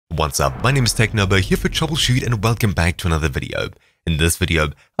What's up, my name is TechNobo here for Troubleshoot and welcome back to another video. In this video,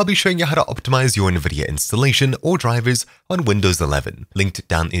 I'll be showing you how to optimize your Nvidia installation or drivers on Windows 11. Linked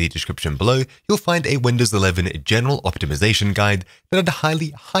down in the description below, you'll find a Windows 11 general optimization guide that I'd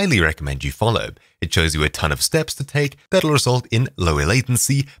highly recommend you follow. It shows you a ton of steps to take that'll result in lower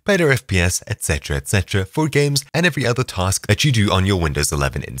latency, better FPS, etc. for games and every other task that you do on your Windows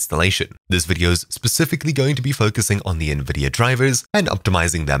 11 installation. This video is specifically going to be focusing on the Nvidia drivers and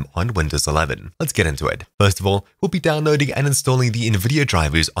optimizing them on Windows 11. Let's get into it. First of all, we'll be downloading and installing the Nvidia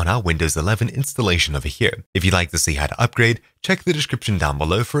drivers on our Windows 11 installation over here. If you'd like to see how to upgrade, check the description down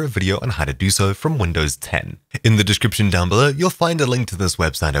below for a video on how to do so from Windows 10. In the description down below, you'll find a link to this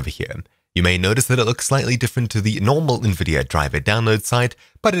website over here. You may notice that it looks slightly different to the normal Nvidia driver download site,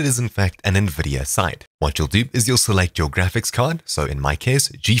 but it is in fact an Nvidia site. What you'll do is you'll select your graphics card, so in my case,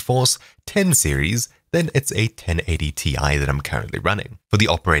 GeForce 10 series, then it's a 1080 Ti that I'm currently running. For the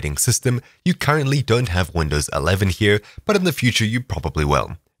operating system, you currently don't have Windows 11 here, but in the future you probably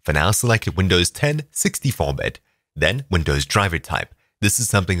will. For now, select Windows 10 64-bit, then Windows driver type. This is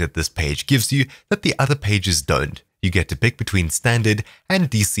something that this page gives you that the other pages don't. You get to pick between standard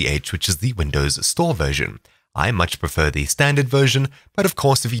and DCH, which is the Windows Store version. I much prefer the standard version, but of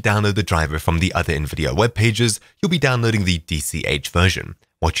course if you download the driver from the other Nvidia web pages, you'll be downloading the DCH version.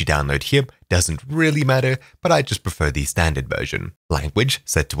 What you download here doesn't really matter, but I just prefer the standard version. Language,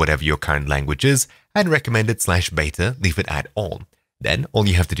 set to whatever your current language is, and recommended /beta, leave it at all. Then all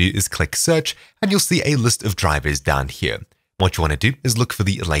you have to do is click search, and you'll see a list of drivers down here. What you want to do is look for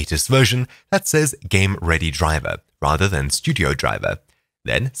the latest version that says Game Ready Driver rather than Studio Driver.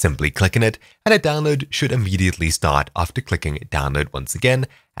 Then simply click on it and a download should immediately start after clicking download once again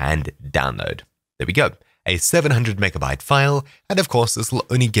and download. There we go, a 700 megabyte file, and of course this will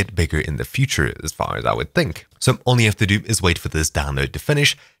only get bigger in the future as far as I would think. So all you have to do is wait for this download to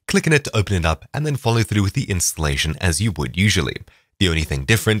finish, click on it to open it up, and then follow through with the installation as you would usually. The only thing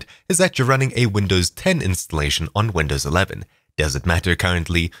different is that you're running a Windows 10 installation on Windows 11. Does it matter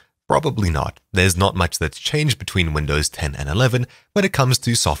currently? Probably not. There's not much that's changed between Windows 10 and 11 when it comes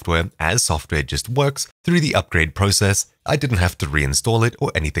to software, as software just works through the upgrade process. I didn't have to reinstall it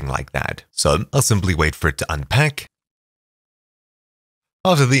or anything like that. So I'll simply wait for it to unpack.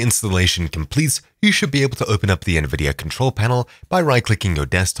 After the installation completes, you should be able to open up the Nvidia control panel by right-clicking your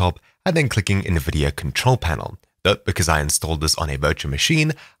desktop and then clicking Nvidia control panel. But because I installed this on a virtual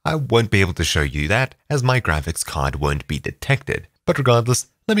machine, I won't be able to show you that as my graphics card won't be detected. But regardless,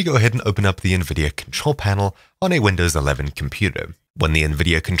 let me go ahead and open up the Nvidia control panel on a Windows 11 computer. When the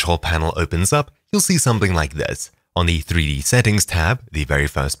Nvidia control panel opens up, you'll see something like this. On the 3D settings tab, the very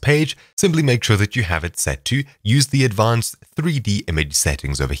first page, simply make sure that you have it set to use the advanced 3D image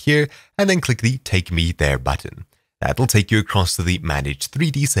settings over here and then click the Take Me There button. That'll take you across to the Manage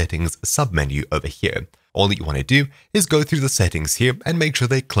 3D Settings submenu over here. All that you want to do is go through the settings here and make sure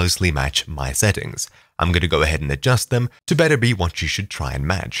they closely match my settings. I'm going to go ahead and adjust them to better be what you should try and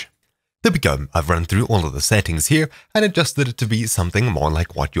match. There we go, I've run through all of the settings here and adjusted it to be something more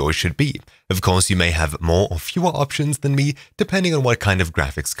like what yours should be. Of course, you may have more or fewer options than me depending on what kind of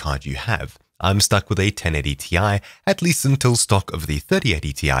graphics card you have. I'm stuck with a 1080 Ti at least until stock of the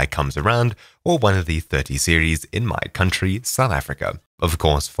 3080 Ti comes around, or one of the 30 series in my country, South Africa. Of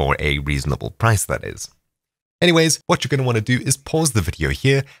course, for a reasonable price, that is. Anyways, what you're going to want to do is pause the video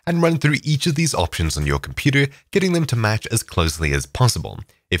here and run through each of these options on your computer, getting them to match as closely as possible.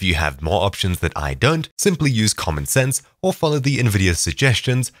 If you have more options that I don't, simply use common sense or follow the Nvidia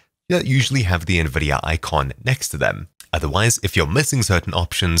suggestions that usually have the Nvidia icon next to them. Otherwise, if you're missing certain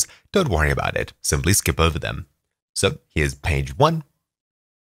options, don't worry about it, simply skip over them. So here's page 1,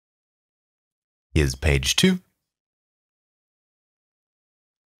 here's page 2,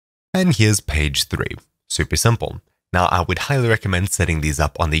 and here's page 3. Super simple. Now, I would highly recommend setting these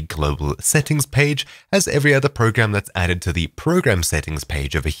up on the global settings page, as every other program that's added to the program settings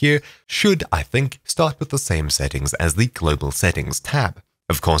page over here should, I think, start with the same settings as the global settings tab.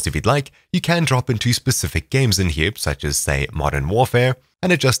 Of course, if you'd like, you can drop into specific games in here, such as, say, Modern Warfare,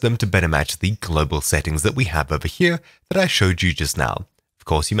 and adjust them to better match the global settings that we have over here that I showed you just now. Of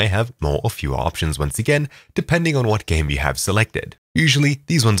course, you may have more or fewer options once again, depending on what game you have selected. Usually,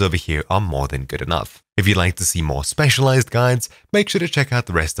 these ones over here are more than good enough. If you'd like to see more specialized guides, make sure to check out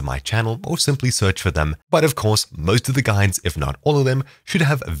the rest of my channel or simply search for them. But of course, most of the guides, if not all of them, should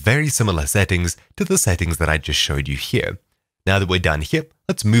have very similar settings to the settings that I just showed you here. Now that we're done here,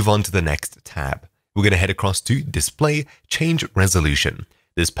 let's move on to the next tab. We're going to head across to Display, Change Resolution.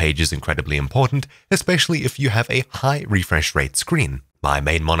 This page is incredibly important, especially if you have a high refresh rate screen. My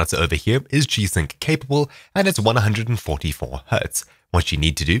main monitor over here is G-Sync capable and it's 144 Hz. What you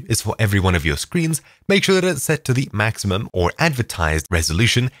need to do is for every one of your screens, make sure that it's set to the maximum or advertised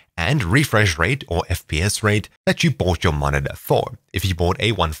resolution and refresh rate or FPS rate that you bought your monitor for. If you bought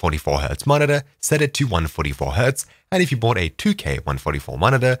a 144Hz monitor, set it to 144Hz, and if you bought a 2K 144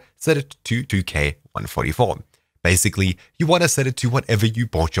 monitor, set it to 2K 144. Basically, you want to set it to whatever you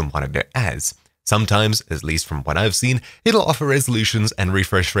bought your monitor as. Sometimes, at least from what I've seen, it'll offer resolutions and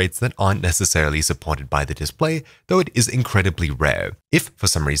refresh rates that aren't necessarily supported by the display, though it is incredibly rare. If, for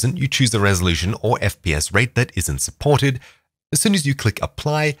some reason, you choose a resolution or FPS rate that isn't supported, as soon as you click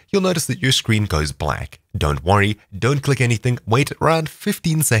apply, you'll notice that your screen goes black. Don't worry, don't click anything, wait around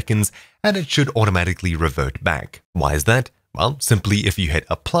 15 seconds, and it should automatically revert back. Why is that? Well, simply if you hit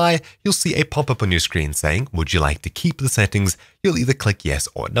apply, you'll see a pop-up on your screen saying, would you like to keep the settings? You'll either click yes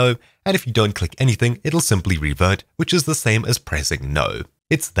or no, and if you don't click anything, it'll simply revert, which is the same as pressing no.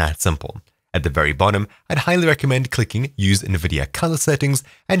 It's that simple. At the very bottom, I'd highly recommend clicking use Nvidia color settings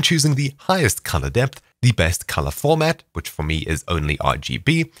and choosing the highest color depth, the best color format, which for me is only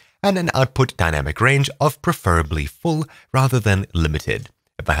RGB, and an output dynamic range of preferably full rather than limited.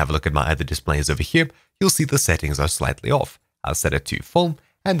 If I have a look at my other displays over here, you'll see the settings are slightly off. I'll set it to full,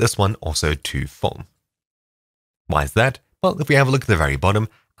 and this one also to full. Why is that? Well, if we have a look at the very bottom,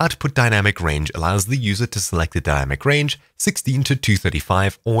 output dynamic range allows the user to select the dynamic range 16 to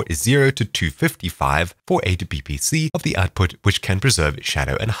 235 or 0 to 255 for 8 bpc of the output, which can preserve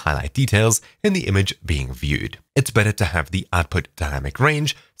shadow and highlight details in the image being viewed. It's better to have the output dynamic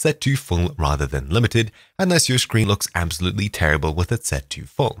range set to full rather than limited, unless your screen looks absolutely terrible with it set to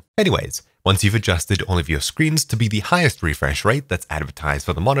full. Anyways, once you've adjusted all of your screens to be the highest refresh rate that's advertised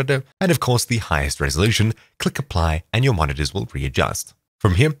for the monitor, and of course the highest resolution, click apply and your monitors will readjust.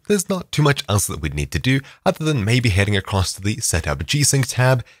 From here, there's not too much else that we'd need to do other than maybe heading across to the Setup G-Sync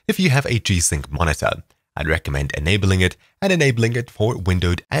tab if you have a G-Sync monitor. I'd recommend enabling it for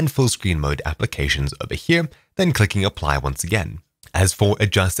windowed and full screen mode applications over here, then clicking apply once again. As for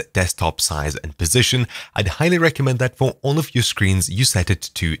adjust desktop size and position, I'd highly recommend that for all of your screens you set it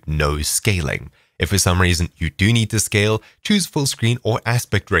to no scaling. If for some reason you do need to scale, choose full screen or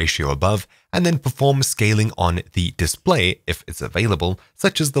aspect ratio above, and then perform scaling on the display if it's available,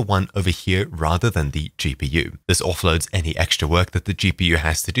 such as the one over here rather than the GPU. This offloads any extra work that the GPU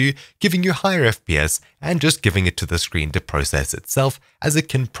has to do, giving you higher FPS and just giving it to the screen to process itself, as it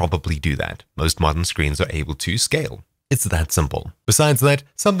can probably do that. Most modern screens are able to scale. It's that simple. Besides that,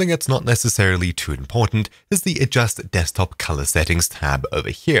 something that's not necessarily too important is the Adjust Desktop Color Settings tab over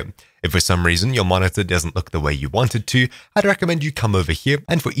here. If for some reason your monitor doesn't look the way you want it to, I'd recommend you come over here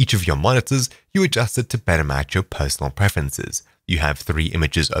and for each of your monitors, you adjust it to better match your personal preferences. You have 3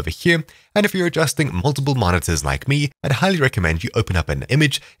 images over here, and if you're adjusting multiple monitors like me, I'd highly recommend you open up an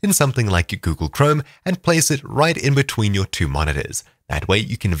image in something like Google Chrome and place it right in between your 2 monitors. That way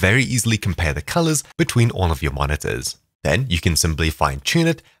you can very easily compare the colors between all of your monitors. Then you can simply fine-tune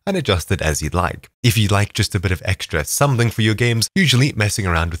it and adjust it as you'd like. If you'd like just a bit of extra something for your games, usually messing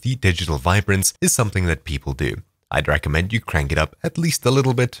around with the digital vibrance is something that people do. I'd recommend you crank it up at least a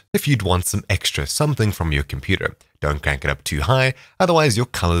little bit if you'd want some extra something from your computer. Don't crank it up too high, otherwise your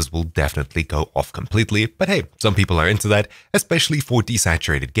colors will definitely go off completely, but hey, some people are into that, especially for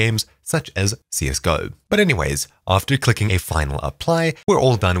desaturated games such as CSGO. But anyways, after clicking a final apply, we're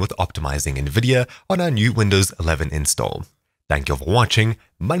all done with optimizing Nvidia on our new Windows 11 install. Thank you for watching,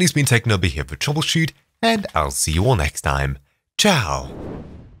 my name's been TechNob here for Troubleshoot, and I'll see you all next time. Ciao!